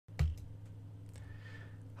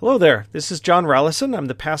Hello there. This is John Rallison. I'm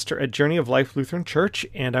the pastor at Journey of Life Lutheran Church,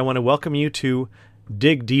 and I want to welcome you to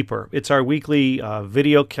Dig Deeper. It's our weekly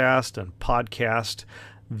video cast and podcast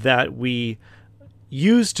that we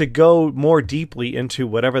use to go more deeply into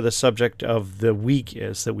whatever the subject of the week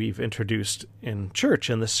is that we've introduced in church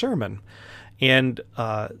in the sermon. And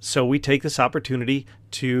so we take this opportunity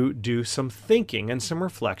to do some thinking and some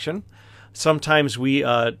reflection. Sometimes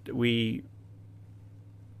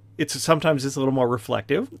sometimes it's a little more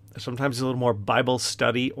reflective. Sometimes it's a little more Bible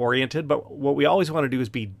study oriented. But what we always want to do is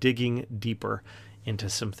be digging deeper into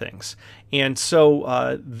some things. And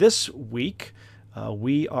so this week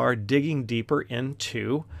we are digging deeper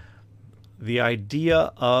into the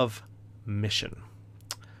idea of mission.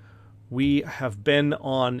 We have been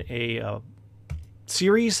on a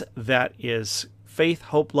series that is faith,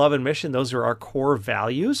 hope, love, and mission. Those are our core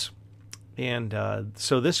values. And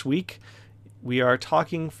so this week, we are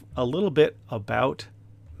talking a little bit about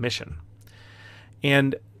mission.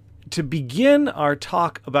 And to begin our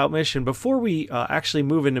talk about mission, before we actually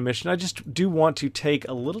move into mission, I just do want to take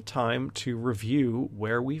a little time to review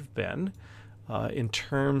where we've been in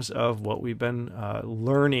terms of what we've been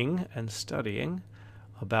learning and studying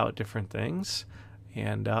about different things.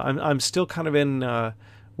 And I'm still kind of in,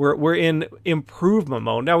 we're in improvement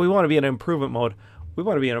mode. Now we want to be in improvement mode. We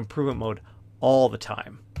want to be in improvement mode all the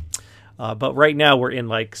time. But right now we're in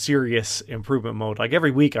like serious improvement mode. Like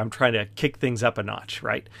every week I'm trying to kick things up a notch,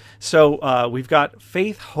 right? So we've got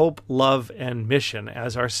faith, hope, love, and mission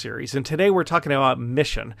as our series. And today we're talking about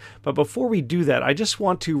mission. But before we do that, I just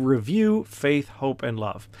want to review faith, hope, and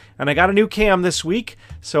love. And I got a new cam this week,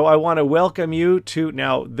 so I want to welcome you to,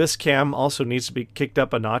 now this cam also needs to be kicked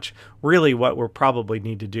up a notch. Really what we'll probably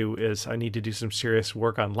need to do is I need to do some serious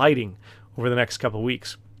work on lighting over the next couple of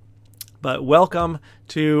weeks. But welcome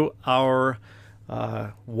to our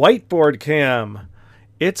whiteboard cam.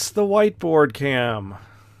 It's the whiteboard cam.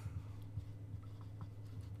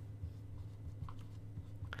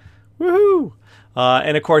 Woohoo!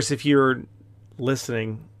 And of course, if you're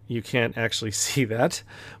listening, you can't actually see that.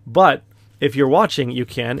 But if you're watching, you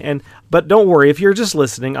can. But don't worry, if you're just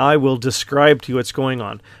listening, I will describe to you what's going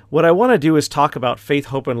on. What I want to do is talk about faith,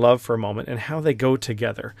 hope, and love for a moment and how they go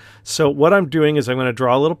together. So what I'm doing is I'm going to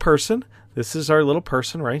draw a little person. This is our little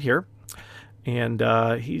person right here. And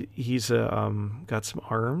he's got some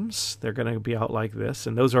arms. They're going to be out like this.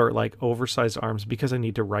 And those are like oversized arms because I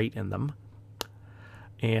need to write in them.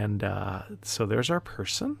 And so there's our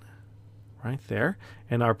person. Right there.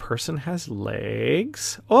 And our person has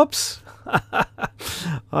legs. Oops!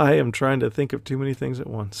 I am trying to think of too many things at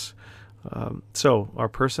once. So our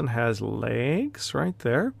person has legs right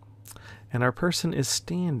there. And our person is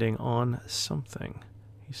standing on something.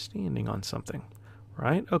 He's standing on something.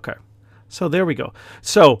 Right? Okay. So there we go.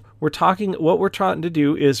 So what we're trying to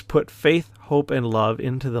do is put faith, hope, and love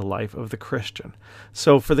into the life of the Christian.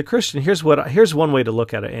 So for the Christian, here's one way to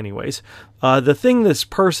look at it anyways. The thing this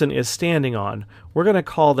person is standing on, we're going to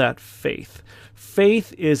call that faith.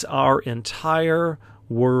 Faith is our entire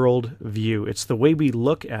world view. It's the way we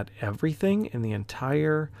look at everything in the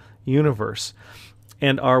entire universe.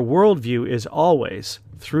 And our worldview is always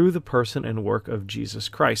through the person and work of Jesus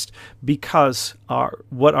Christ, because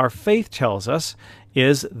what our faith tells us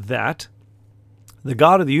is that the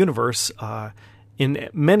God of the universe, in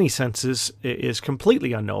many senses, is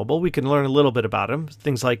completely unknowable. We can learn a little bit about him,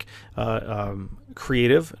 things like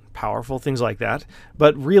creative, powerful, things like that.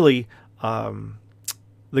 But really,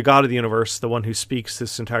 the God of the universe, the one who speaks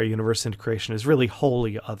this entire universe into creation, is really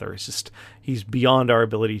wholly other. He's beyond our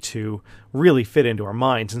ability to really fit into our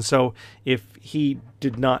minds. And so if he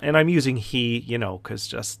did not, and I'm using he,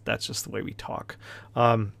 because that's just the way we talk.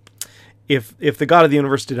 If the God of the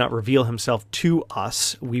universe did not reveal himself to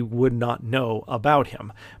us, we would not know about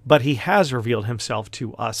him. But he has revealed himself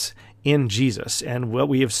to us in Jesus. And what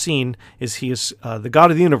we have seen is he is the God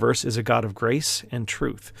of the universe is a God of grace and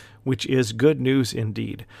truth, which is good news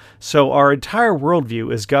indeed. So our entire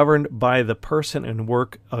worldview is governed by the person and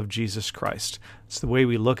work of Jesus Christ. It's the way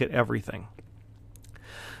we look at everything.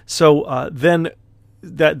 So then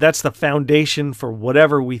that's the foundation for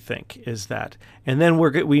whatever we think is that. And then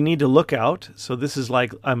we need to look out. So this is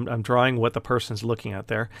like I'm drawing what the person's looking at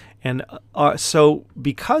there. And so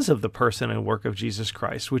because of the person and work of Jesus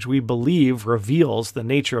Christ, which we believe reveals the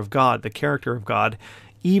nature of God, the character of God,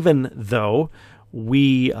 even though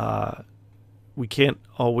we can't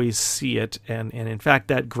always see it. And in fact,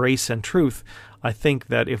 that grace and truth, I think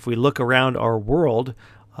that if we look around our world,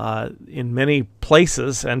 in many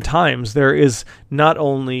places and times, there is not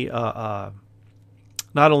only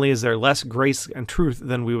not only is there less grace and truth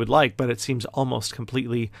than we would like, but it seems almost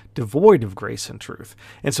completely devoid of grace and truth.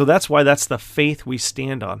 And so that's why that's the faith we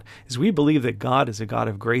stand on, is we believe that God is a God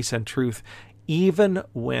of grace and truth, even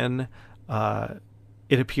when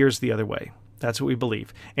it appears the other way. That's what we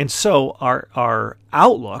believe. And so our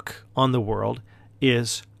outlook on the world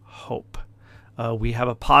is hope. We have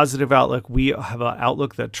a positive outlook. We have an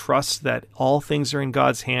outlook that trusts that all things are in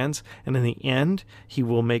God's hands, and in the end, He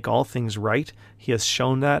will make all things right. He has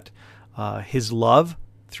shown that His love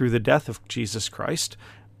through the death of Jesus Christ,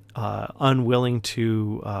 unwilling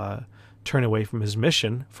to turn away from His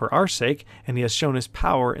mission for our sake, and He has shown His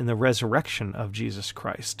power in the resurrection of Jesus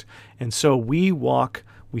Christ. And so we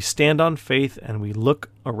stand on faith, and we look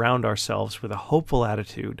around ourselves with a hopeful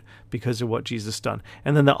attitude because of what Jesus done.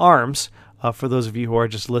 And then the arms, for those of you who are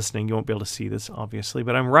just listening, you won't be able to see this, obviously,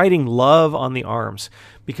 but I'm writing love on the arms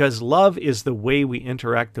because love is the way we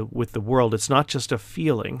interact with the world. It's not just a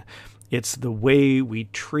feeling. It's the way we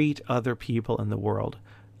treat other people in the world.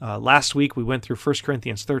 Last week, we went through 1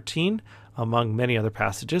 Corinthians 13, among many other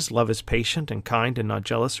passages. Love is patient and kind and not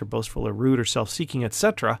jealous or boastful or rude or self-seeking,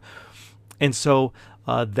 etc. And so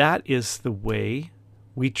that is the way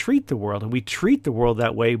we treat the world, and we treat the world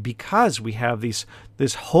that way because we have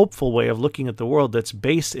this hopeful way of looking at the world that's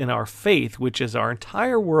based in our faith, which is our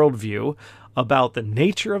entire worldview about the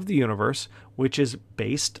nature of the universe, which is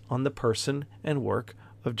based on the person and work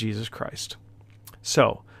of Jesus Christ.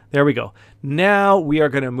 So there we go. Now we are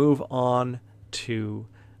going to move on to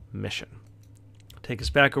mission. Take us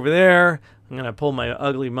back over there. I'm going to pull my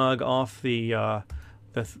ugly mug off the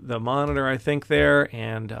monitor, I think, there,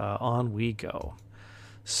 and on we go.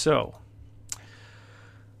 So,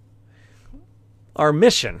 our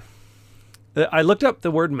mission. I looked up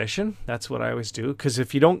the word mission. That's what I always do, because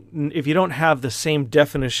if you don't have the same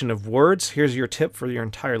definition of words, here's your tip for your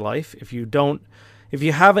entire life. If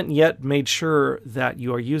you haven't yet made sure that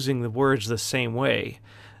you are using the words the same way,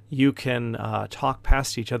 you can talk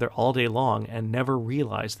past each other all day long and never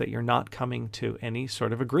realize that you're not coming to any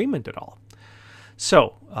sort of agreement at all.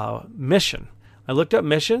 So, mission. I looked up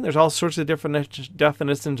mission. There's all sorts of different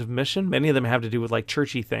definitions of mission. Many of them have to do with like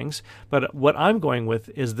churchy things. But what I'm going with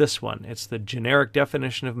is this one. It's the generic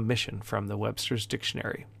definition of mission from the Webster's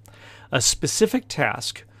Dictionary. A specific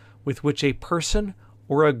task with which a person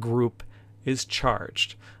or a group is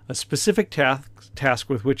charged. A specific task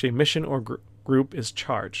with which a mission or group is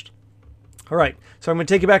charged. All right, so I'm going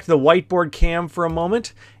to take you back to the whiteboard cam for a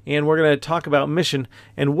moment, and we're going to talk about mission.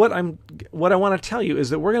 And what I want to tell you is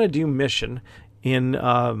that we're going to do mission in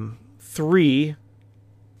three.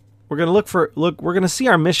 We're going to we're going to see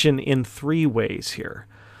our mission in three ways here.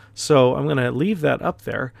 So I'm going to leave that up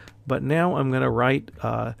there, but now I'm going to write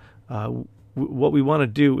what we want to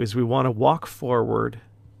do is we want to walk forward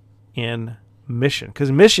in mission,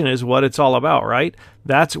 because mission is what it's all about, right?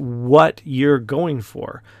 That's what you're going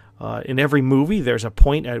for. In every movie, there's a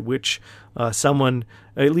point at which someone,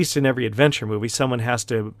 at least in every adventure movie, someone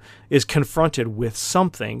is confronted with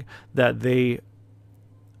something that they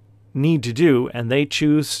need to do, and they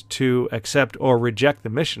choose to accept or reject the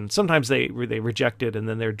mission. Sometimes they reject it, and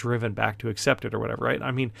then they're driven back to accept it or whatever, right?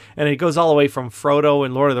 I mean, and it goes all the way from Frodo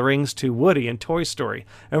in Lord of the Rings to Woody in Toy Story.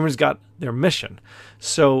 Everyone's got their mission.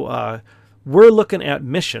 So we're looking at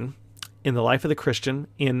mission in the life of the Christian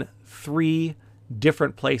in three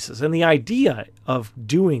different places. And the idea of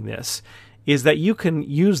doing this is that you can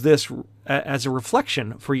use this as a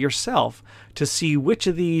reflection for yourself to see which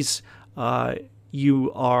of these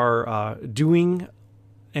you are doing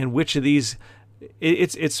and which of these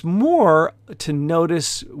it's more to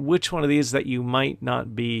notice which one of these that you might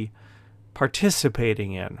not be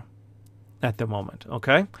participating in at the moment.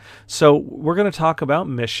 Okay, so we're going to talk about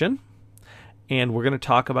mission. And we're going to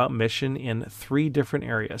talk about mission in three different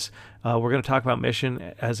areas. We're going to talk about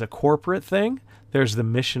mission as a corporate thing. There's the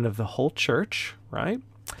mission of the whole church, right?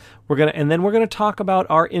 And then we're going to talk about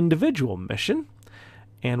our individual mission.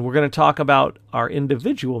 And we're going to talk about our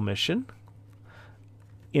individual mission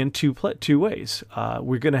in two ways.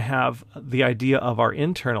 We're going to have the idea of our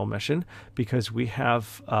internal mission, because we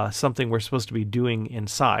have something we're supposed to be doing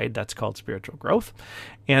inside. That's called spiritual growth.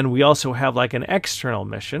 And we also have like an external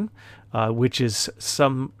mission, which is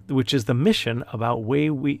the mission about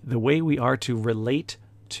the way we are to relate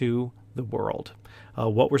to the world,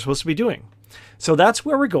 what we're supposed to be doing. So that's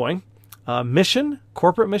where we're going. Mission,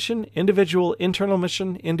 corporate mission, individual internal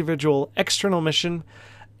mission, individual external mission,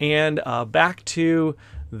 and back to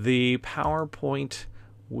the PowerPoint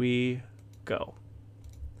we go.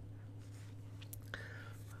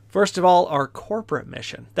 First of all, our corporate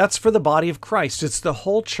mission. That's for the body of Christ. It's the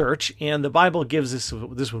whole church, and the Bible gives this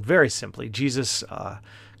one very simply. Jesus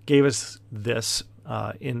gave us this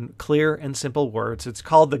in clear and simple words. It's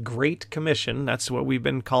called the Great Commission. That's what we've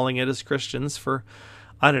been calling it as Christians for,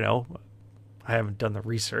 I don't know, I haven't done the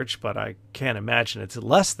research, but I can't imagine it's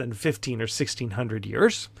less than 15 or 1600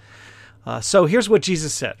 years. So here's what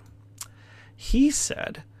Jesus said. He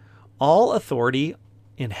said, "All authority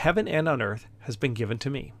in heaven and on earth has been given to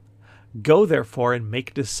me. Go therefore and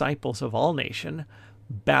make disciples of all nations,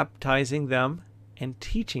 baptizing them and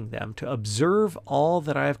teaching them to observe all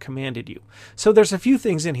that I have commanded you." So there's a few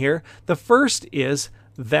things in here. The first is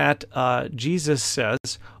that Jesus says,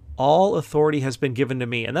 "All authority has been given to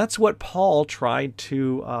me," and that's what Paul tried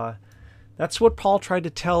to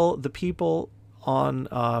tell the people on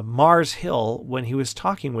Mars Hill when he was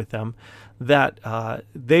talking with them. That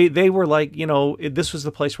they were like, this was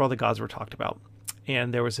the place where all the gods were talked about.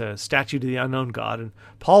 And there was a statue to the unknown God. And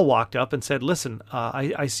Paul walked up and said, "Listen,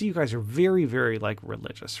 I see you guys are very, very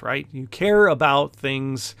religious, right? You care about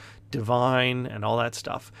things divine and all that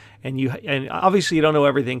stuff. And obviously you don't know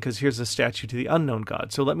everything because here's a statue to the unknown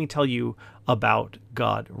God. So let me tell you about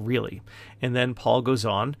God really." And then Paul goes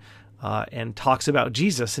on and talks about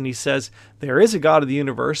Jesus, and he says, there is a God of the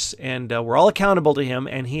universe, and we're all accountable to him,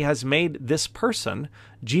 and he has made this person,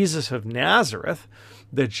 Jesus of Nazareth,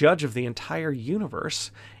 the judge of the entire universe,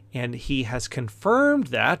 and he has confirmed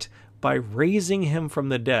that by raising him from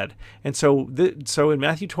the dead. And so in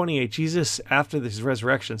Matthew 28, Jesus, after this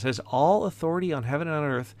resurrection, says, "All authority on heaven and on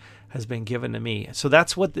earth has been given to me." So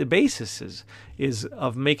that's what the basis is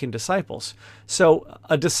of making disciples. So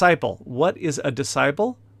a disciple, what is a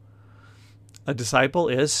disciple? A disciple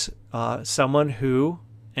is someone who,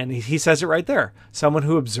 and he says it right there, someone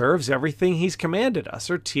who observes everything he's commanded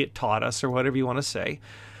us or taught us or whatever you want to say.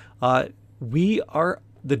 The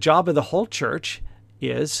job of the whole church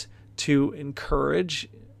is to encourage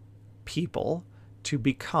people to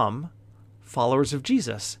become followers of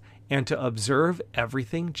Jesus and to observe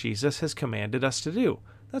everything Jesus has commanded us to do.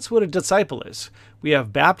 That's what a disciple is. We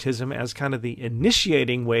have baptism as kind of the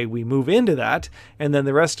initiating way we move into that, and then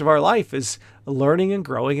the rest of our life is learning and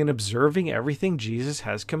growing and observing everything Jesus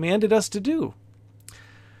has commanded us to do.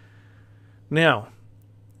 Now,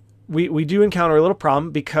 we do encounter a little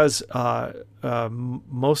problem because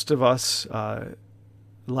most of us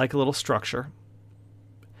like a little structure,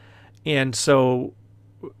 and so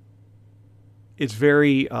it's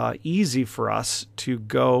very easy for us to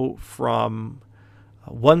go from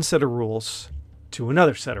one set of rules to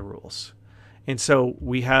another set of rules. And so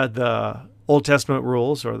we had the Old Testament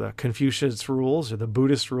rules or the Confucius rules or the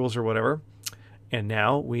Buddhist rules or whatever. And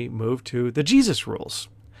now we move to the Jesus rules.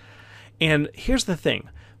 And here's the thing.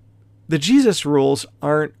 The Jesus rules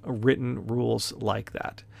aren't written rules like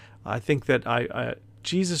that. I think that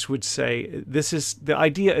Jesus would say the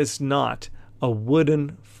idea is not a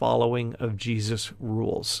wooden following of Jesus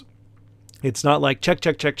rules. It's not like check,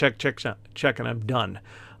 and I'm done.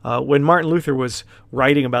 When Martin Luther was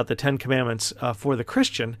writing about the Ten Commandments for the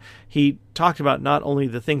Christian, he talked about not only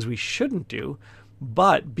the things we shouldn't do,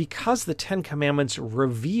 but because the Ten Commandments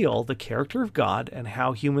reveal the character of God and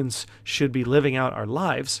how humans should be living out our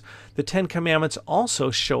lives, the Ten Commandments also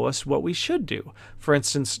show us what we should do. For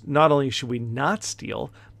instance, not only should we not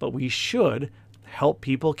steal, but we should help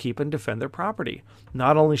people keep and defend their property.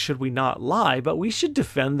 Not only should we not lie, but we should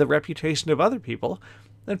defend the reputation of other people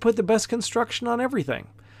and put the best construction on everything.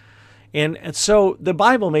 And so the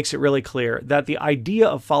Bible makes it really clear that the idea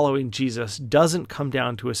of following Jesus doesn't come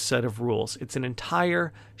down to a set of rules. It's an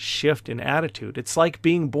entire shift in attitude. It's like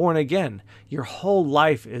being born again. Your whole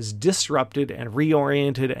life is disrupted and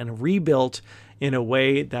reoriented and rebuilt in a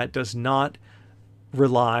way that does not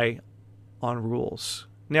rely on rules.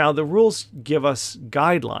 Now, the rules give us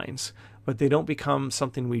guidelines, but they don't become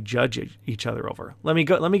something we judge each other over. Let me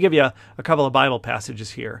give you a couple of Bible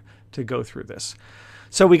passages here to go through this.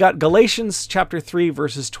 So we got Galatians chapter 3,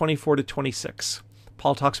 verses 24 to 26.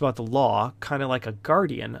 Paul talks about the law kind of like a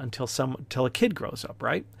guardian until a kid grows up,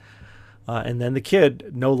 right? And then the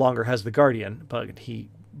kid no longer has the guardian, but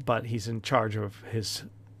he's in charge of his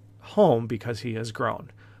home because he has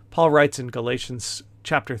grown. Paul writes in Galatians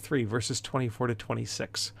chapter 3, verses 24 to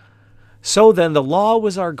 26. "So then the law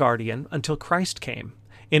was our guardian until Christ came,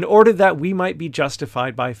 in order that we might be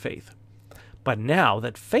justified by faith. But now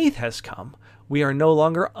that faith has come, we are no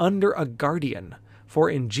longer under a guardian, for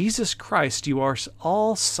in Jesus Christ you are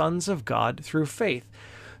all sons of God through faith."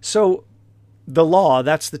 So the law,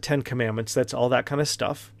 that's the Ten Commandments, that's all that kind of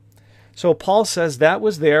stuff. So Paul says that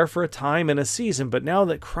was there for a time and a season, but now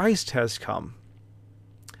that Christ has come,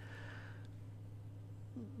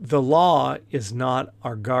 the law is not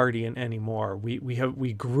our guardian anymore.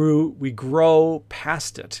 We grow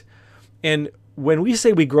past it. And when we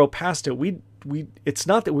say we grow past it, it's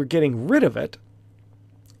not that we're getting rid of it.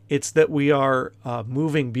 It's that we are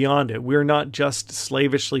moving beyond it. We're not just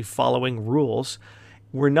slavishly following rules.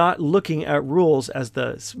 We're not looking at rules as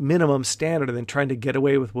the minimum standard and then trying to get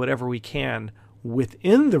away with whatever we can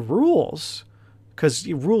within the rules, because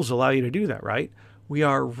rules allow you to do that, right? We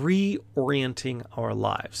are reorienting our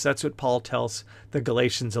lives. That's what Paul tells the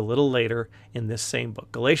Galatians a little later in this same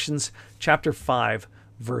book. Galatians chapter 5,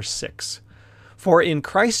 verse 6. For in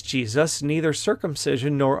Christ Jesus, neither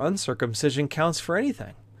circumcision nor uncircumcision counts for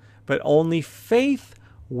anything, but only faith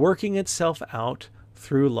working itself out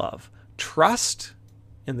through love. Trust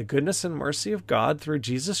in the goodness and mercy of God through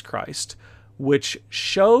Jesus Christ, which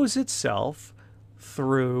shows itself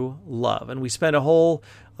through love. And we spent a whole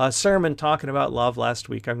sermon talking about love last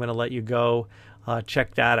week. I'm going to let you go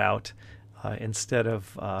check that out instead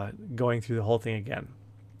of going through the whole thing again.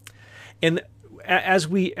 And as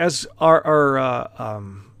our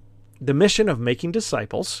the mission of making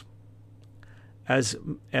disciples, as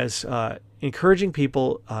encouraging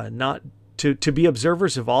people not to be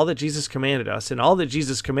observers of all that Jesus commanded us, and all that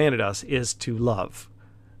Jesus commanded us is to love.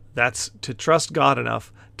 That's to trust God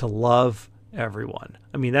enough to love everyone.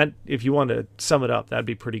 I mean, that, if you want to sum it up, that'd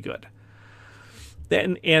be pretty good.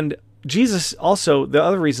 And Jesus also, the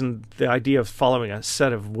other reason the idea of following a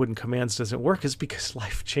set of wooden commands doesn't work is because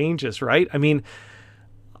life changes, right? I mean,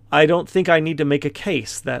 I don't think I need to make a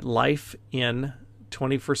case that life in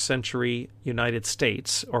 21st century United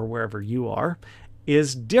States, or wherever you are,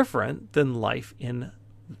 is different than life in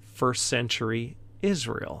first century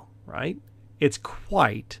Israel, right? It's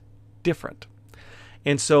quite different.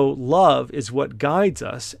 And so love is what guides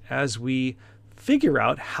us as we figure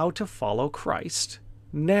out how to follow Christ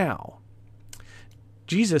now.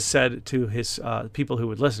 Jesus said to his people who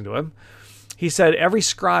would listen to him, he said, every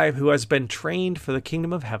scribe who has been trained for the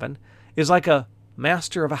kingdom of heaven is like a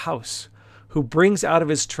master of a house who brings out of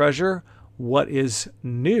his treasure what is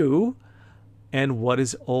new and what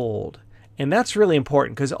is old. And that's really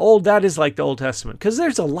important, because old, that is like the Old Testament, because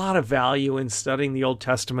there's a lot of value in studying the Old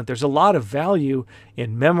Testament. There's a lot of value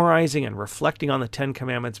in memorizing and reflecting on the Ten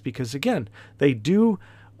Commandments, because again, they do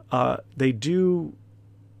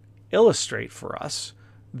illustrate for us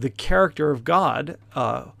the character of God,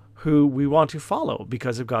 who we want to follow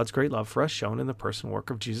because of God's great love for us shown in the person and work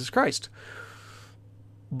of Jesus Christ.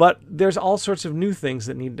 But there's all sorts of new things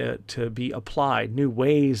that need to be applied, new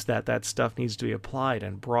ways that stuff needs to be applied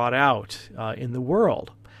and brought out in the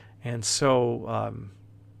world. And so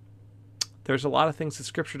there's a lot of things that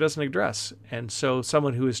Scripture doesn't address. And so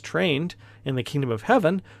someone who is trained in the kingdom of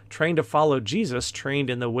heaven, trained to follow Jesus, trained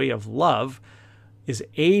in the way of love, is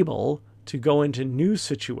able to go into new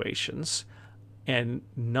situations and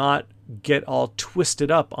not get all twisted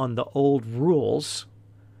up on the old rules,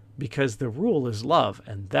 because the rule is love,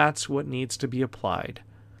 and that's what needs to be applied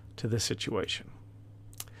to the situation.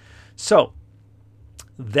 So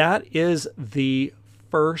that is the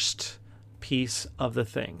first piece of the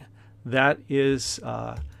thing. That is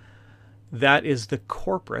the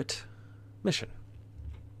corporate mission.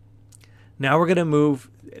 Now we're going to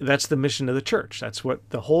move. That's the mission of the church. That's what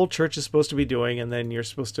the whole church is supposed to be doing, and then you're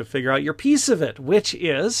supposed to figure out your piece of it, which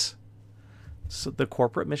is the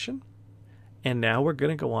corporate mission. And now we're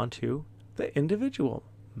going to go on to the individual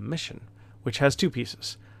mission, which has two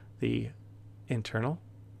pieces, the internal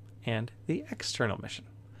and the external mission.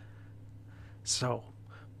 So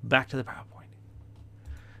back to the PowerPoint.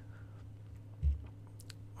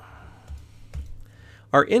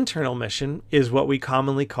 Our internal mission is what we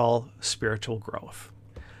commonly call spiritual growth.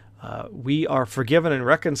 We are forgiven and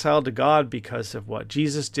reconciled to God because of what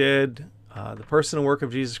Jesus did, the person and work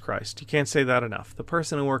of Jesus Christ. You can't say that enough. The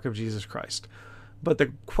person and work of Jesus Christ. But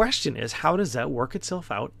the question is, how does that work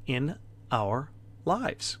itself out in our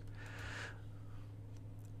lives?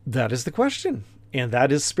 That is the question. And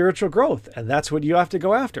that is spiritual growth. And that's what you have to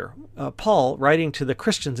go after. Paul, writing to the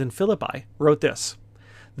Christians in Philippi, wrote this: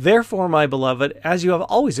 Therefore, my beloved, as you have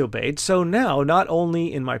always obeyed, so now, not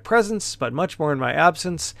only in my presence, but much more in my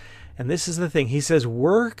absence. And this is the thing. He says,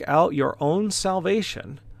 work out your own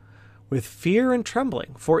salvation with fear and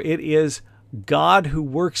trembling, for it is God who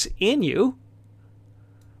works in you,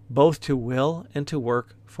 both to will and to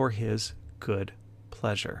work for his good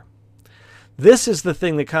pleasure. This is the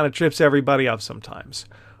thing that kind of trips everybody up sometimes.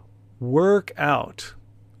 Work out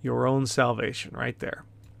your own salvation right there.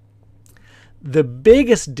 The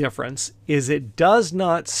biggest difference is it does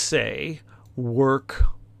not say work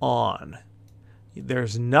on.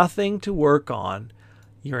 There's nothing to work on.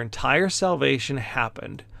 Your entire salvation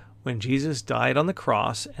happened when Jesus died on the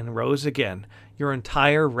cross and rose again. Your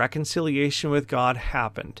entire reconciliation with God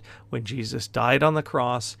happened when Jesus died on the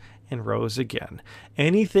cross and rose again.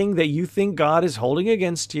 Anything that you think God is holding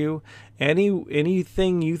against you, any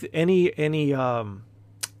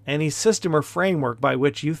system or framework by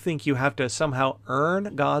which you think you have to somehow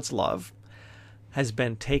earn God's love, has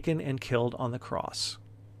been taken and killed on the cross.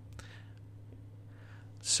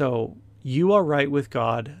 So you are right with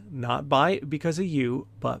God, not because of you,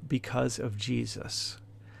 but because of Jesus.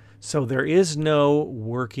 So there is no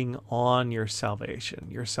working on your salvation.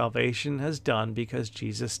 Your salvation has done because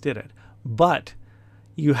Jesus did it. But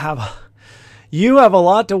you have a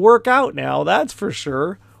lot to work out now, that's for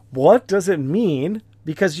sure. What does it mean?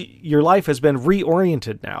 Because your life has been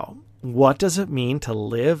reoriented now. What does it mean to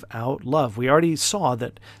live out love? We already saw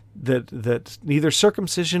that neither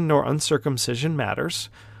circumcision nor uncircumcision matters.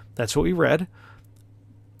 That's what we read.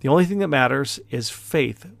 The only thing that matters is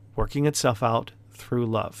faith working itself out through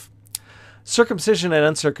love. Circumcision and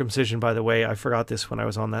uncircumcision, by the way, I forgot this when I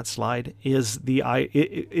was on that slide, is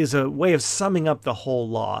a way of summing up the whole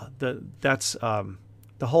law. The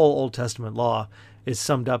whole Old Testament law is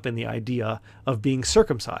summed up in the idea of being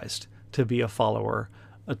circumcised to be a follower,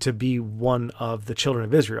 to be one of the children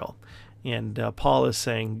of Israel. And Paul is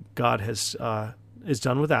saying God is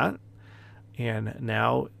done with that, and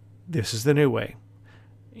now this is the new way.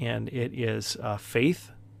 And it is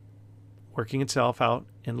faith working itself out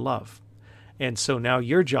in love. And so now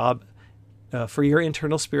your job for your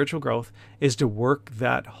internal spiritual growth is to work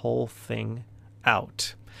that whole thing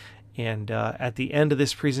out. And at the end of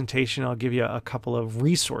this presentation, I'll give you a couple of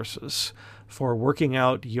resources for working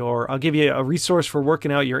out I'll give you a resource for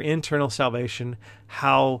working out your internal salvation,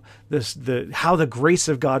 how the grace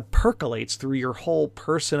of God percolates through your whole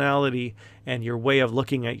personality and your way of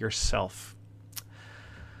looking at yourself.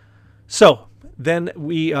 So then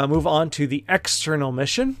we move on to the external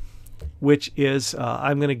mission, which is,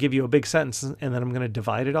 I'm going to give you a big sentence and then I'm going to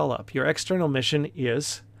divide it all up. Your external mission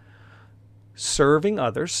is serving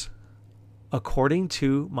others according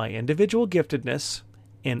to my individual giftedness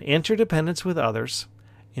in interdependence with others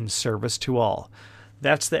in service to all.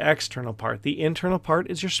 That's the external part. The internal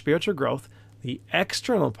part is your spiritual growth. The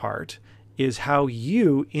external part is how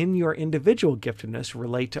you, in your individual giftedness,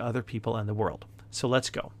 relate to other people and the world. So let's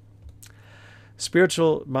go.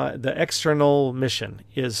 The external mission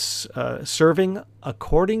is serving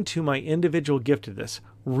according to my individual giftedness.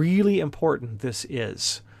 Really important this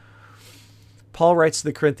is. Paul writes to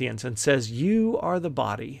the Corinthians and says, you are the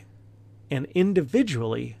body and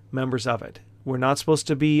individually members of it. We're not supposed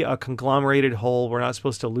to be a conglomerated whole. We're not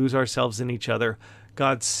supposed to lose ourselves in each other.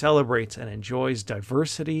 God celebrates and enjoys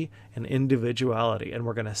diversity and individuality, and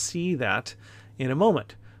we're going to see that in a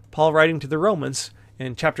moment. Paul writing to the Romans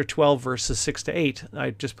in chapter 12, verses 6 to 8,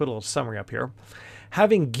 I just put a little summary up here.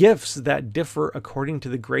 Having gifts that differ according to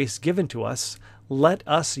the grace given to us, let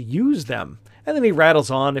us use them. And then he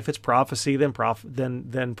rattles on. If it's prophecy, then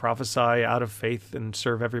prophesy out of faith and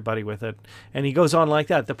serve everybody with it. And he goes on like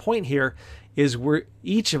that. The point here is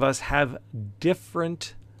each of us have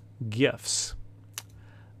different gifts,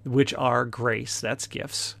 which are grace. That's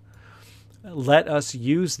gifts. Let us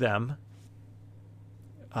use them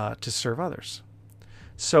to serve others.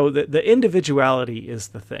 So the individuality is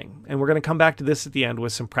the thing. And we're going to come back to this at the end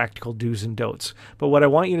with some practical do's and don'ts. But what I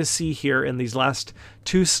want you to see here in these last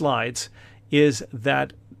two slides is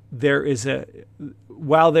that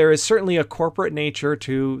while there is certainly a corporate nature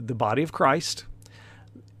to the body of Christ,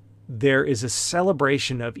 there is a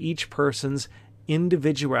celebration of each person's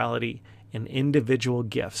individuality and individual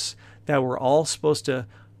gifts that we're all supposed to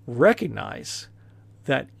recognize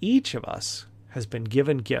that each of us has been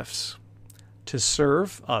given gifts to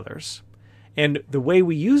serve others. And the way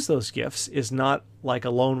we use those gifts is not like a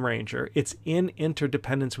Lone Ranger. It's in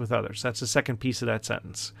interdependence with others. That's the second piece of that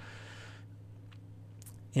sentence.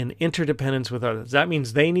 In interdependence with others. That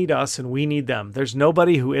means they need us and we need them. There's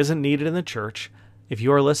nobody who isn't needed in the church. If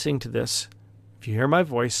you are listening to this, if you hear my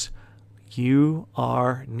voice, you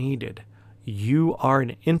are needed. You are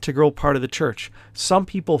an integral part of the church. Some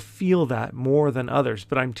people feel that more than others,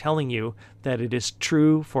 but I'm telling you that it is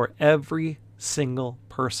true for every single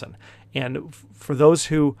person. And for those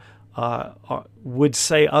who would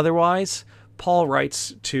say otherwise, Paul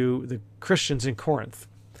writes to the Christians in Corinth,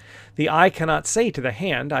 the eye cannot say to the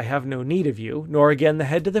hand, I have no need of you, nor again the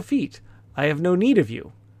head to the feet, I have no need of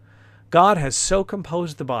you. God has so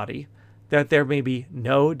composed the body that there may be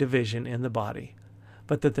no division in the body,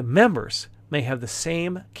 but that the members may have the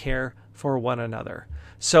same care for one another.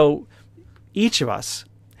 So each of us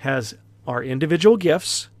has our individual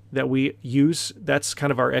gifts, that we use. That's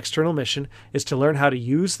kind of our external mission, is to learn how to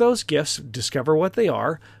use those gifts, discover what they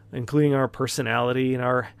are, including our personality and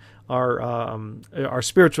our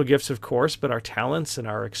spiritual gifts, of course, but our talents and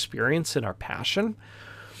our experience and our passion.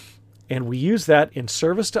 And we use that in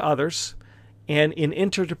service to others and in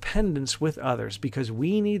interdependence with others, because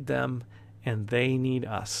we need them and they need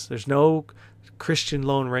us. There's no Christian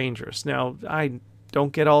Lone Rangers. Now, I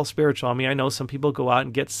don't get all spiritual on me. I know some people go out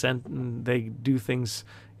and get sent and they do things,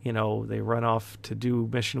 they run off to do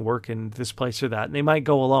mission work in this place or that, and they might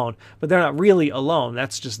go alone, but they're not really alone.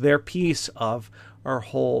 That's just their piece of our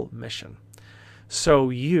whole mission. So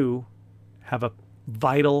you have a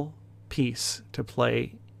vital piece to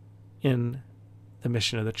play in the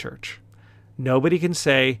mission of the church. Nobody can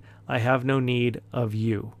say, I have no need of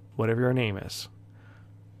you, whatever your name is.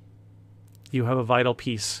 You have a vital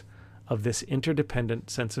piece of this interdependent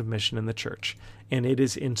sense of mission in the church, and it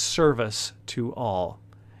is in service to all.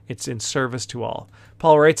 It's in service to all.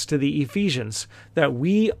 Paul writes to the Ephesians that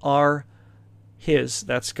we are his,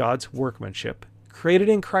 that's God's workmanship, created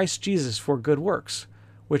in Christ Jesus for good works,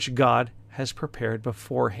 which God has prepared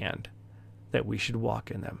beforehand that we should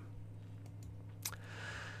walk in them.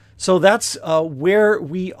 So that's where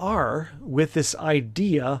we are with this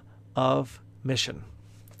idea of mission.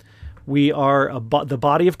 We are the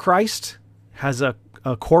body of Christ has a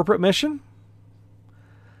corporate mission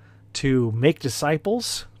to make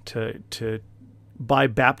disciples, to by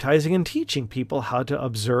baptizing and teaching people how to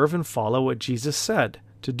observe and follow what Jesus said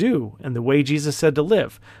to do and the way Jesus said to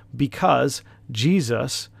live, because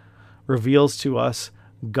Jesus reveals to us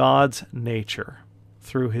God's nature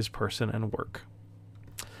through his person and work.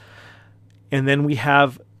 And then we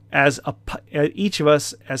have, each of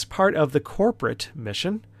us, as part of the corporate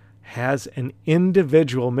mission, has an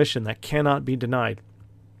individual mission that cannot be denied.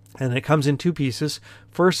 And it comes in two pieces.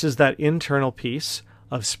 First is that internal piece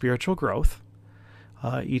of spiritual growth.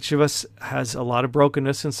 Each of us has a lot of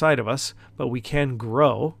brokenness inside of us, but we can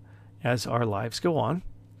grow as our lives go on.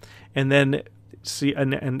 And then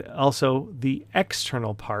and also the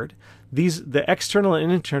external part. The external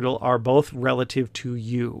and internal are both relative to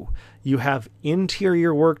you. You have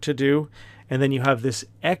interior work to do, and then you have this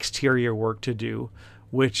exterior work to do,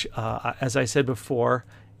 which, as I said before,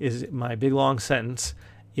 is my big long sentence,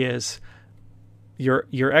 is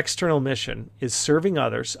your external mission is serving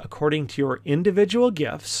others according to your individual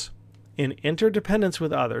gifts in interdependence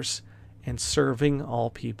with others and serving all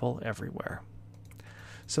people everywhere.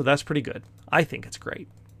 So that's pretty good. I think it's great.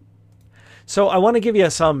 So I want to give you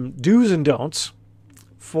some do's and don'ts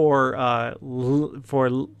for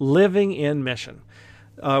living in mission.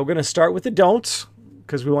 We're going to start with the don'ts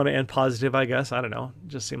because we want to end positive, I guess. I don't know. It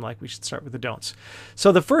just seemed like we should start with the don'ts.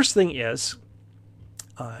 So the first thing is,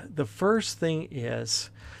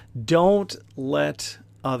 don't let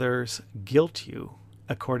others guilt you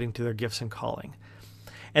according to their gifts and calling.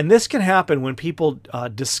 And this can happen when people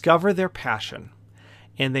discover their passion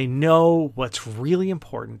and they know what's really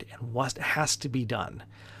important and what has to be done.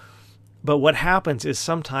 But what happens is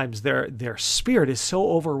sometimes their spirit is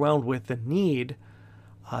so overwhelmed with the need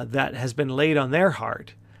that has been laid on their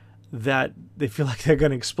heart that they feel like they're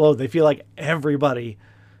going to explode. They feel like everybody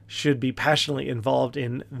should be passionately involved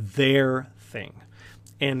in their thing.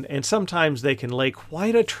 And sometimes they can lay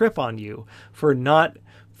quite a trip on you for not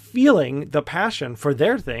feeling the passion for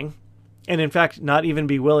their thing, and in fact, not even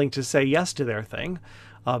be willing to say yes to their thing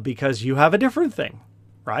because you have a different thing,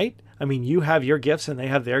 right? I mean, you have your gifts and they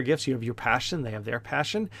have their gifts. You have your passion, they have their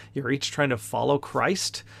passion. You're each trying to follow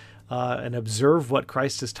Christ and observe what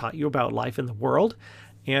Christ has taught you about life in the world.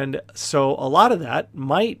 And so a lot of that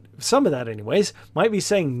some of that anyways, might be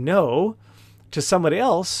saying no to somebody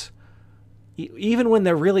else, even when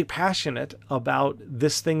they're really passionate about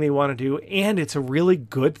this thing they want to do, and it's a really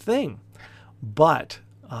good thing. But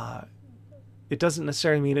it doesn't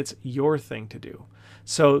necessarily mean it's your thing to do.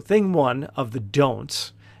 So thing one of the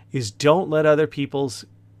don'ts is don't let other people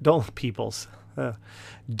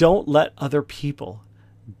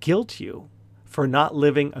guilt you for not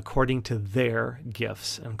living according to their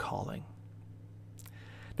gifts and calling.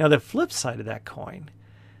 Now, the flip side of that coin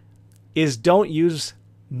is don't use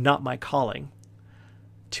not my calling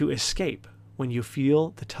to escape when you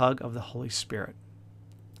feel the tug of the Holy Spirit.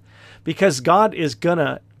 Because God is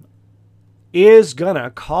gonna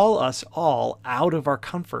call us all out of our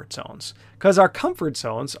comfort zones. Because our comfort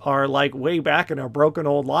zones are like way back in our broken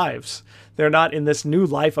old lives. They're not in this new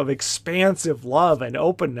life of expansive love and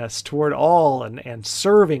openness toward all and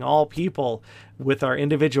serving all people with our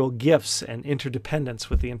individual gifts and interdependence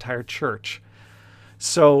with the entire church.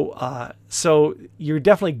 So you're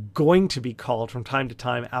definitely going to be called from time to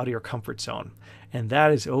time out of your comfort zone. and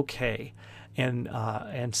that is okay.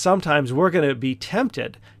 And sometimes we're going to be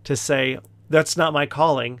tempted to say, that's not my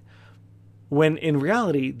calling, when in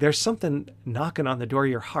reality, there's something knocking on the door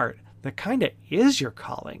of your heart that kind of is your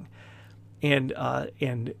calling, and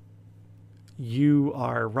you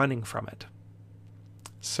are running from it.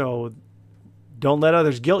 So don't let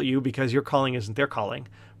others guilt you because your calling isn't their calling,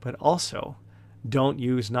 but also don't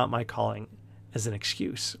use not my calling as an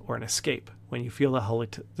excuse or an escape when you feel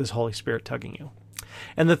this Holy Spirit tugging you.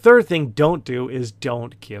 And the third thing don't do is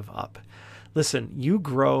don't give up. Listen, you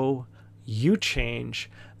grow, you change.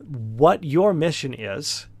 What your mission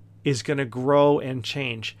is going to grow and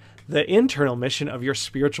change. The internal mission of your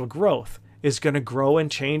spiritual growth is going to grow and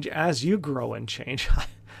change as you grow and change.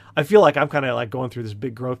 I feel like I'm kind of like going through this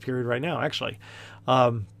big growth period right now, actually.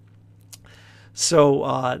 That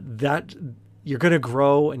you're going to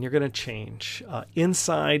grow and you're going to change.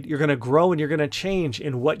 Inside, you're going to grow and you're going to change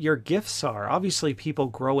in what your gifts are. Obviously, people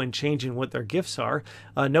grow and change in what their gifts are.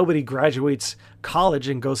 Nobody graduates college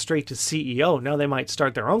and goes straight to CEO. Now, they might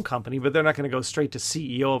start their own company, but they're not going to go straight to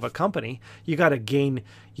CEO of a company. You got to gain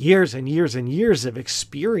years and years and years of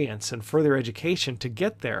experience and further education to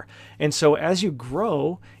get there. And so as you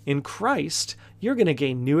grow in Christ, you're going to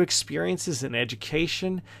gain new experiences in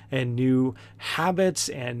education and new habits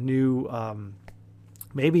and new,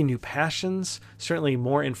 maybe new passions, certainly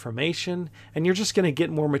more information, and you're just going to get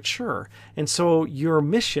more mature. And so your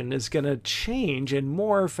mission is going to change and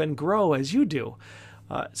morph and grow as you do.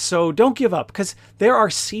 So don't give up, because there are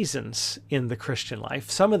seasons in the Christian life.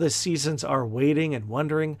 Some of the seasons are waiting and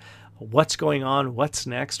wondering what's going on, what's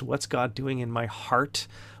next, what's God doing in my heart,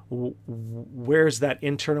 where's that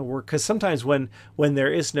internal work? Because sometimes when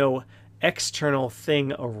there is no external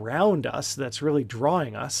thing around us that's really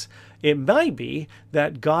drawing us, it might be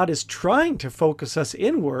that God is trying to focus us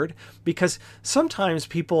inward, because sometimes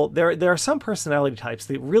people, there are some personality types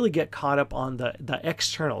that really get caught up on the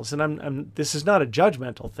externals. And this is not a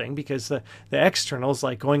judgmental thing, because the externals,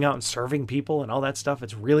 like going out and serving people and all that stuff,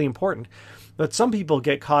 it's really important. But some people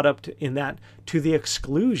get caught up in that to the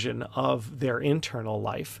exclusion of their internal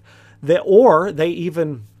life, or they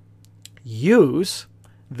even use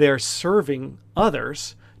their serving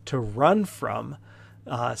others to run from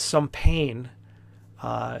some pain,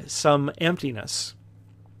 some emptiness,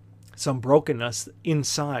 some brokenness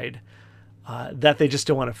inside that they just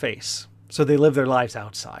don't want to face. So they live their lives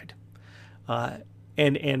outside. So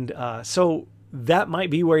that might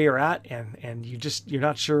be where you're at, and you're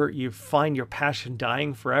not sure, you find your passion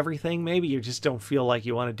dying for everything. Maybe you just don't feel like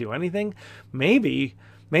you want to do anything. Maybe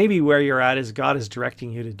where you're at is God is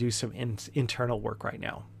directing you to do some internal work right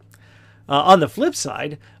now. On the flip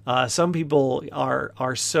side, some people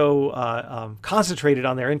are so concentrated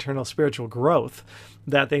on their internal spiritual growth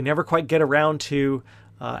that they never quite get around to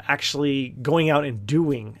actually going out and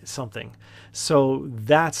doing something. So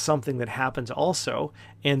that's something that happens also.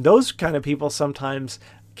 And those kind of people sometimes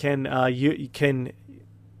can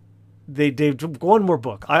they go one more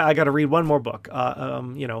book. I got to read one more book.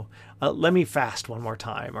 Let me fast one more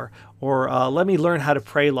time, or let me learn how to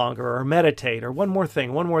pray longer, or meditate, or one more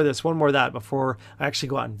thing, one more this, one more that, before I actually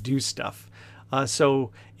go out and do stuff.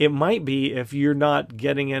 So it might be, if you're not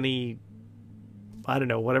getting any,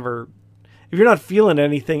 whatever, if you're not feeling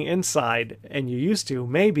anything inside and you used to,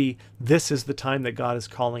 maybe this is the time that God is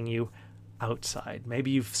calling you outside.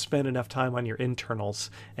 Maybe you've spent enough time on your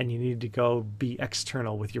internals and you need to go be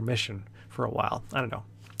external with your mission for a while. I don't know.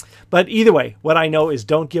 But either way, what I know is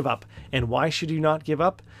don't give up. And why should you not give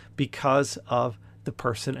up? Because of the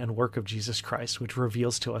person and work of Jesus Christ, which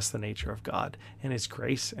reveals to us the nature of God and His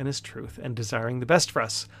grace and His truth, and desiring the best for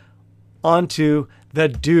us. On to the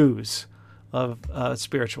do's of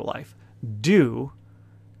spiritual life. Do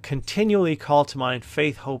continually call to mind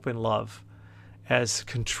faith, hope, and love as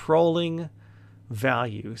controlling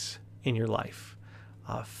values in your life.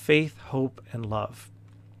 Faith, hope, and love.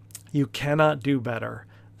 You cannot do better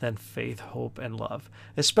than faith, hope, and love,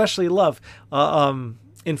 especially love.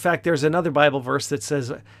 In fact, there's another Bible verse that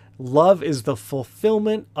says, love is the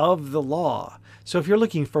fulfillment of the law. So if you're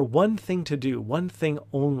looking for one thing to do, one thing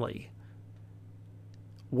only,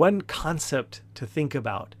 one concept to think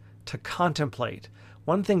about, to contemplate,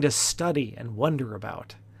 one thing to study and wonder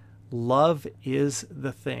about, love is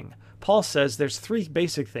the thing. Paul says there's three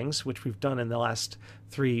basic things, which we've done in the last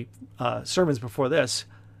three sermons before this,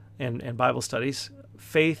 and Bible studies.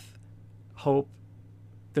 Faith, hope.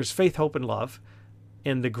 There's faith, hope, and love.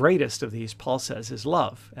 And the greatest of these, Paul says, is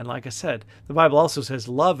love. And like I said, the Bible also says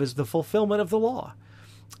love is the fulfillment of the law.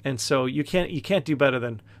 And so you can't do better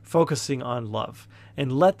than focusing on love.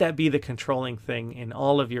 And let that be the controlling thing in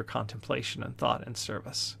all of your contemplation and thought and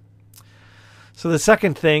service. So the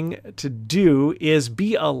second thing to do is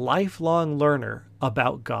be a lifelong learner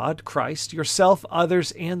about God, Christ, yourself,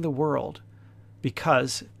 others, and the world,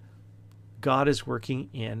 because God is working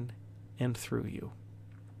in and through you.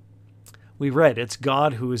 We read it's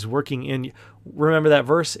God who is working in you. Remember that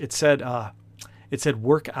verse? It said,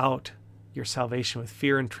 work out your salvation with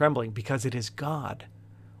fear and trembling, because it is God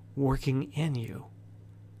working in you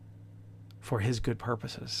for his good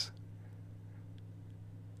purposes.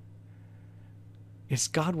 It's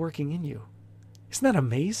God working in you. Isn't that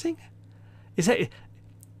amazing?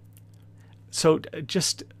 So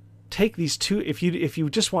just take these two, if you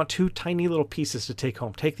just want two tiny little pieces to take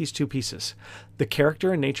home, take these two pieces. The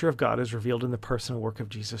character and nature of God is revealed in the personal work of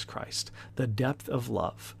Jesus Christ. The depth of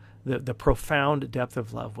love, the profound depth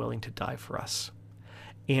of love willing to die for us.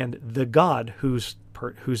 And the God whose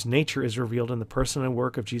nature is revealed in the person and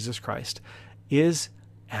work of Jesus Christ is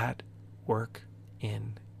at work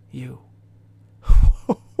in you.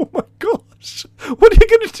 Oh my gosh. What are you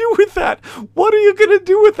going to do with that? What are you going to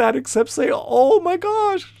do with that except say, oh my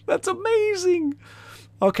gosh, that's amazing.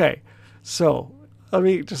 Okay, so let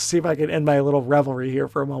me just see if I can end my little revelry here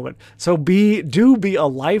for a moment. So be a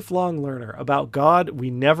lifelong learner about God. We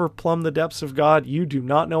never plumb the depths of God. You do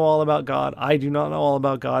not know all about God. I do not know all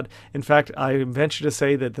about God. In fact, I venture to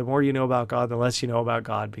say that the more you know about God, the less you know about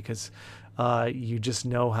God, because you just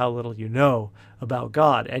know how little you know about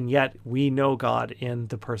God. And yet we know God in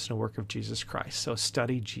the personal work of Jesus Christ. So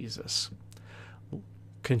study Jesus.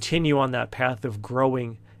 Continue on that path of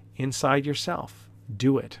growing inside yourself.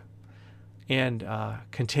 Do it. And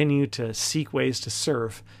continue to seek ways to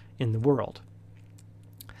serve in the world.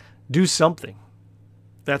 Do something.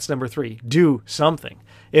 That's number 3. Do something.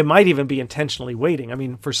 It might even be intentionally waiting. I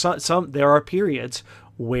mean, for some there are periods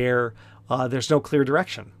where there's no clear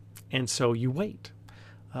direction. And so you wait.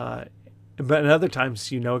 But in other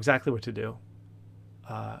times, you know exactly what to do.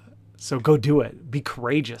 So go do it. Be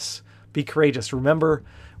courageous. Be courageous. Remember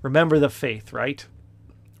the faith, right?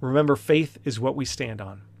 Remember, faith is what we stand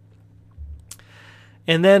on.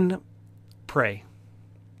 And then pray.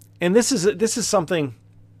 And this is something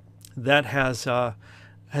that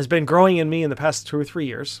has been growing in me in the past 2 or 3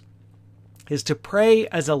 years, is to pray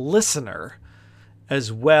as a listener as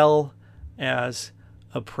well as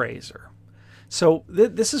a praiser. So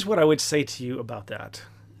this is what I would say to you about that.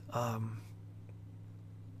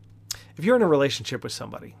 If you're in a relationship with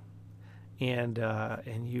somebody and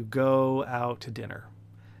you go out to dinner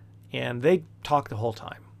and they talk the whole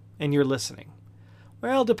time and you're listening,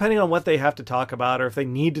 well, depending on what they have to talk about, or if they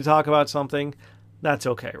need to talk about something, that's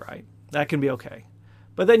okay, right? That can be okay.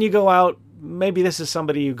 But then you go out, maybe this is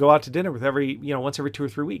somebody you go out to dinner with once every 2 or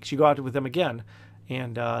 3 weeks. You go out with them again,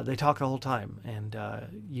 and they talk the whole time, and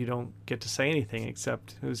you don't get to say anything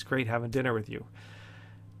except it was great having dinner with you.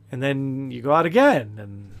 And then you go out again,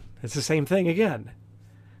 and it's the same thing again.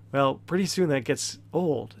 Well, pretty soon that gets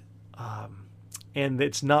old, and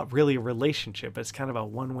it's not really a relationship. It's kind of a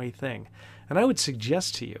one-way thing. And I would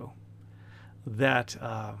suggest to you that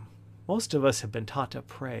most of us have been taught to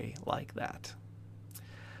pray like that.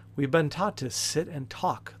 We've been taught to sit and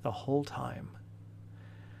talk the whole time.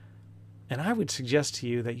 And I would suggest to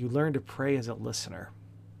you that you learn to pray as a listener.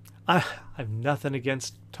 I've nothing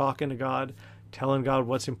against talking to God, telling God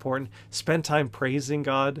what's important. Spend time praising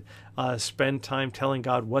God. Spend time telling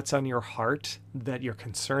God what's on your heart that you're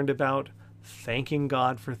concerned about. Thanking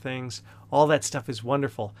God for things. All that stuff is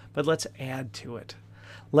wonderful, but let's add to it.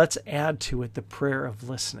 Let's add to it the prayer of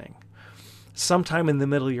listening. Sometime in the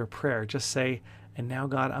middle of your prayer, just say, and now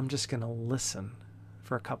God, I'm just going to listen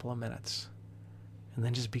for a couple of minutes. And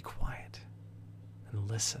then just be quiet and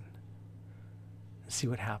listen and see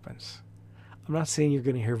what happens. I'm not saying you're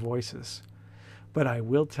going to hear voices, but I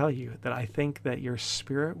will tell you that I think that your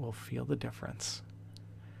spirit will feel the difference.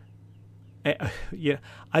 Yeah,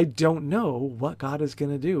 I don't know what God is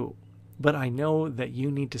going to do, but I know that you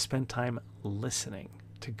need to spend time listening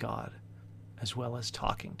to God as well as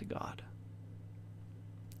talking to God.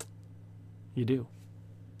 You do.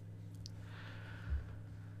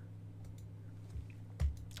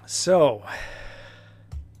 So,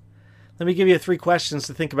 let me give you 3 questions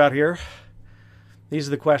to think about here. These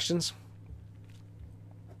are the questions.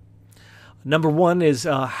 Number 1 is,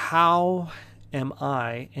 how am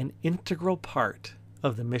I an integral part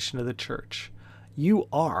of the mission of the church? You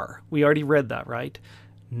are. We already read that, right?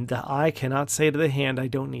 The eye cannot say to the hand, I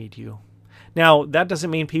don't need you. Now, that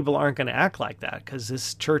doesn't mean people aren't going to act like that, because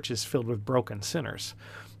this church is filled with broken sinners.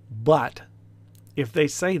 But if they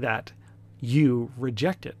say that, you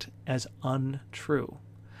reject it as untrue.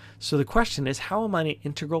 So the question is, how am I an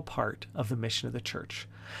integral part of the mission of the church?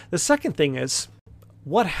 The second thing is,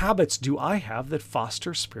 what habits do I have that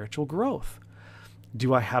foster spiritual growth?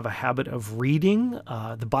 Do I have a habit of reading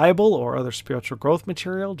the Bible or other spiritual growth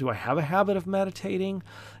material? Do I have a habit of meditating?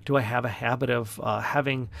 Do I have a habit of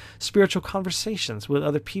having spiritual conversations with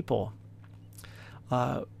other people?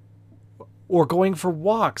 Or going for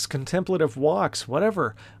walks, contemplative walks,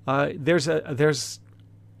 whatever. There's a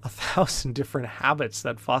thousand different habits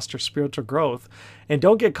that foster spiritual growth. And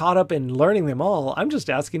don't get caught up in learning them all. I'm just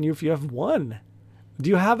asking you if you have one. Do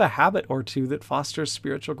you have a habit or two that fosters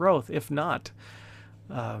spiritual growth? If not,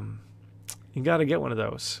 you got to get one of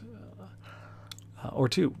those or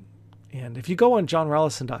two. And if you go on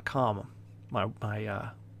johnrollison.com,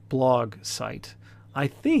 my blog site, I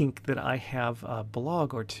think that I have a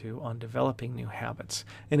blog or two on developing new habits.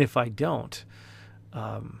 And if I don't,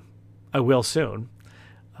 I will soon.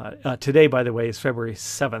 Today, by the way, is February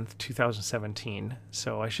 7th, 2017,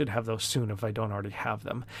 so I should have those soon if I don't already have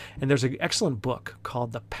them. And there's an excellent book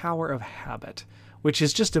called The Power of Habit, which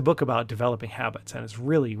is just a book about developing habits, and it's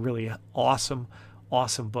really, really awesome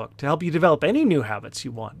book to help you develop any new habits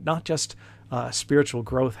you want, not just spiritual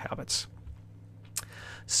growth habits.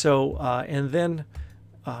 So, and then,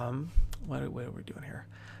 what are we doing here?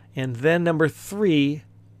 And then number 3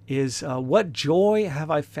 is, what joy have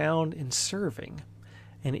I found in serving?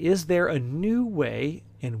 And is there a new way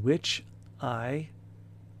in which I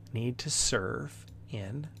need to serve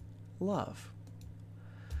in love?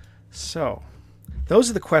 So,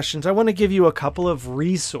 those are the questions. I want to give you a couple of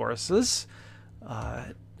resources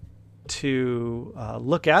to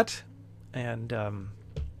look at and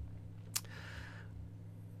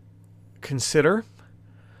consider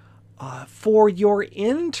for your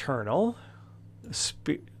internal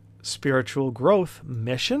spiritual growth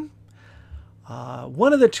mission.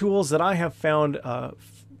 One of the tools that I have found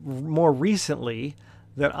more recently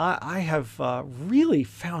that I have really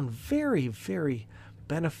found very, very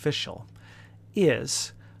beneficial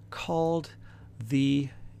is called the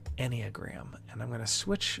Enneagram. And I'm going to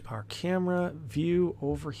switch our camera view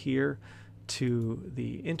over here to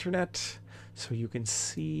the internet so you can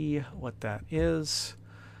see what that is.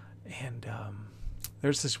 And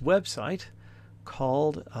there's this website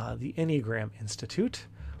called the Enneagram Institute,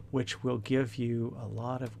 which will give you a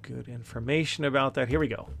lot of good information about that. Here we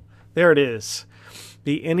go. There it is.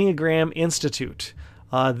 The Enneagram Institute.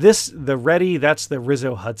 That's the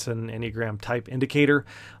Rizzo Hudson Enneagram type indicator.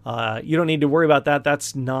 You don't need to worry about that.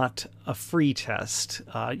 That's not a free test.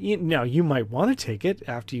 Now, you might want to take it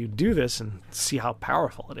after you do this and see how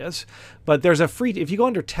powerful it is. But there's a free, if you go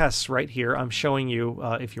under tests right here, I'm showing you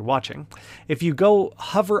if you're watching. If you go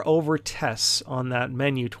hover over tests on that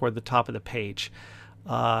menu toward the top of the page,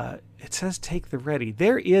 it says take the ready.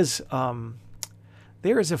 There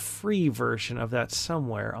is a free version of that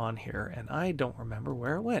somewhere on here, and I don't remember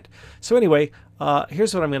where it went. So anyway,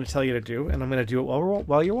 here's what I'm going to tell you to do, and I'm going to do it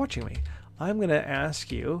while you're watching me. I'm going to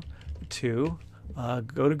ask you to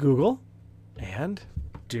go to Google and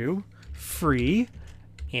do free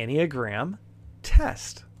Enneagram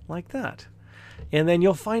test, like that. And then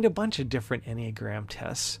you'll find a bunch of different Enneagram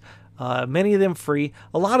tests. Many of them free.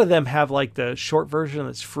 A lot of them have like the short version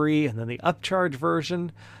that's free, and then the upcharge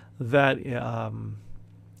version that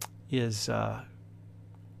is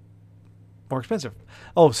more expensive.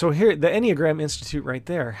 Oh, so here, the Enneagram Institute right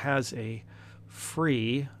there has a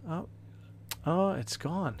free... Oh, it's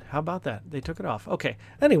gone. How about that? They took it off. Okay.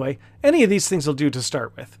 Anyway, any of these things will do to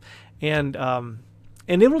start with. And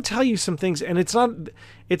it will tell you some things, and it's going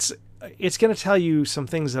to tell you some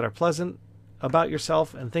things that are pleasant about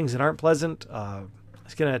yourself and things that aren't pleasant.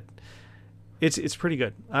 It's pretty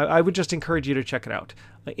good. I would just encourage you to check it out.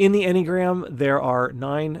 In the Enneagram, there are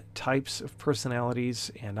 9 types of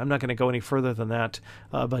personalities, and I'm not going to go any further than that,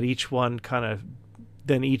 but each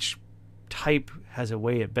type has a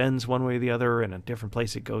way it bends one way or the other, and a different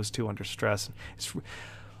place it goes to under stress.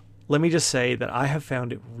 Let me just say that I have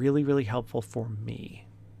found it really, really helpful for me.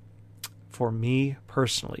 For me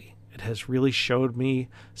personally, it has really showed me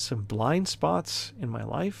some blind spots in my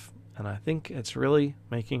life, and I think it's really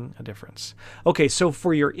making a difference. Okay, so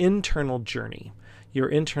for your internal journey, your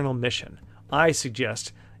internal mission, I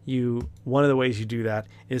suggest one of the ways you do that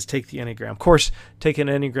is take the Enneagram. Of course, take an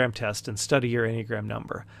Enneagram test and study your Enneagram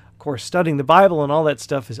number. Of course, studying the Bible and all that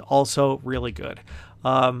stuff is also really good.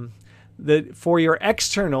 For your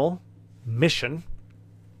external mission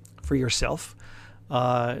for yourself,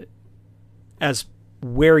 as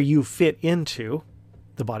where you fit into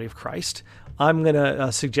the body of Christ, I'm going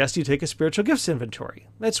to suggest you take a spiritual gifts inventory.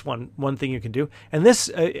 That's one thing you can do. And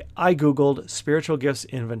this, I Googled spiritual gifts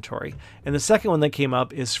inventory. And the second one that came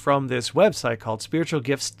up is from this website called Spiritual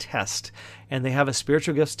Gifts Test. And they have a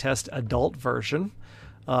spiritual gifts test adult version.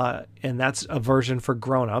 and that's a version for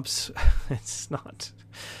grown-ups. It's not,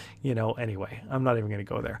 anyway, I'm not even going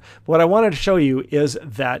to go there. What I wanted to show you is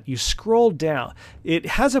that you scroll down. It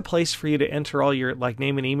has a place for you to enter all your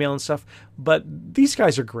name and email and stuff, but these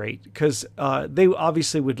guys are great because they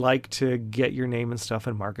obviously would like to get your name and stuff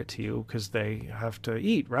and market to you because they have to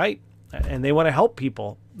eat, right? And they want to help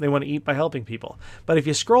people. They want to eat by helping people. But if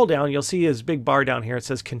you scroll down, you'll see this big bar down here. It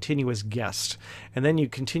says continue as guest. And then you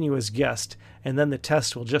continue as guest, and then the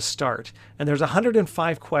test will just start. And there's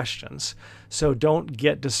 105 questions, so don't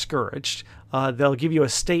get discouraged. They'll give you a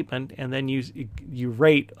statement, and then you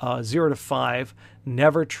rate 0 to 5,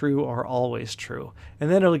 never true or always true.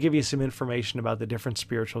 And then it'll give you some information about the different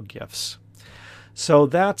spiritual gifts. So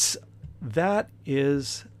that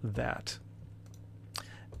is that.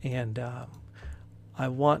 And I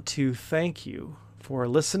want to thank you for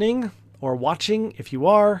listening or watching. If you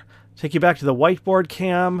are, take you back to the whiteboard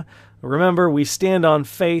cam. Remember, we stand on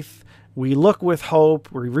faith, we look with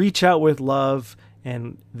hope, we reach out with love,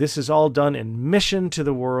 and this is all done in mission to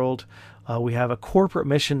the world. We have a corporate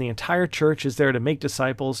mission. The entire church is there to make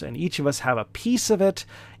disciples, and each of us have a piece of it.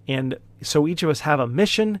 And so each of us have a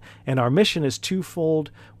mission, and our mission is twofold.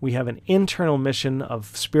 We have an internal mission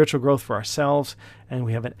of spiritual growth for ourselves, and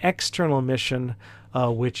we have an external mission,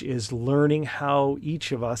 which is learning how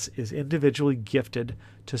each of us is individually gifted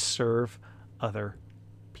to serve other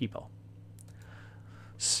people.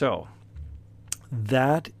 So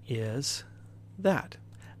that is that.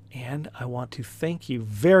 And I want to thank you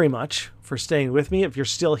very much for staying with me. If you're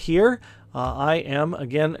still here, I am,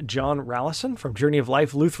 again, John Rallison from Journey of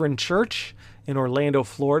Life Lutheran Church in Orlando,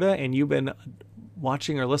 Florida, and you've been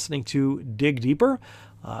watching or listening to Dig Deeper.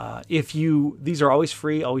 These are always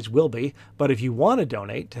free, always will be, but if you want to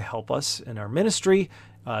donate to help us in our ministry,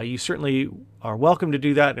 you certainly are welcome to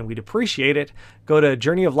do that, and we'd appreciate it. Go to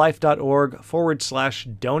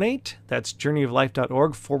journeyoflife.org/donate. That's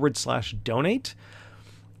journeyoflife.org/donate.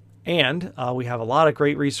 And we have a lot of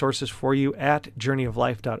great resources for you at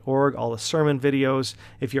journeyoflife.org, all the sermon videos.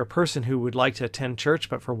 If you're a person who would like to attend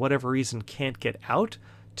church but for whatever reason can't get out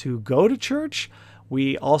to go to church,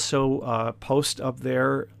 we also post up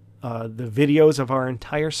there the videos of our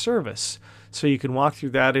entire service. So you can walk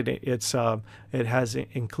through that. It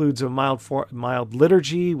includes a mild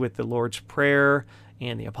liturgy with the Lord's Prayer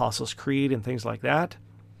and the Apostles' Creed and things like that.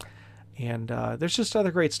 And there's just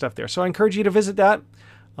other great stuff there. So I encourage you to visit that.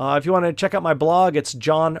 If you want to check out my blog, it's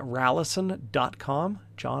johnrallison.com,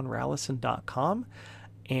 johnrallison.com.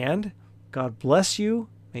 And God bless you.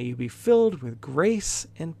 May you be filled with grace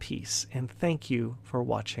and peace. And thank you for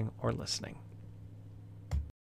watching or listening.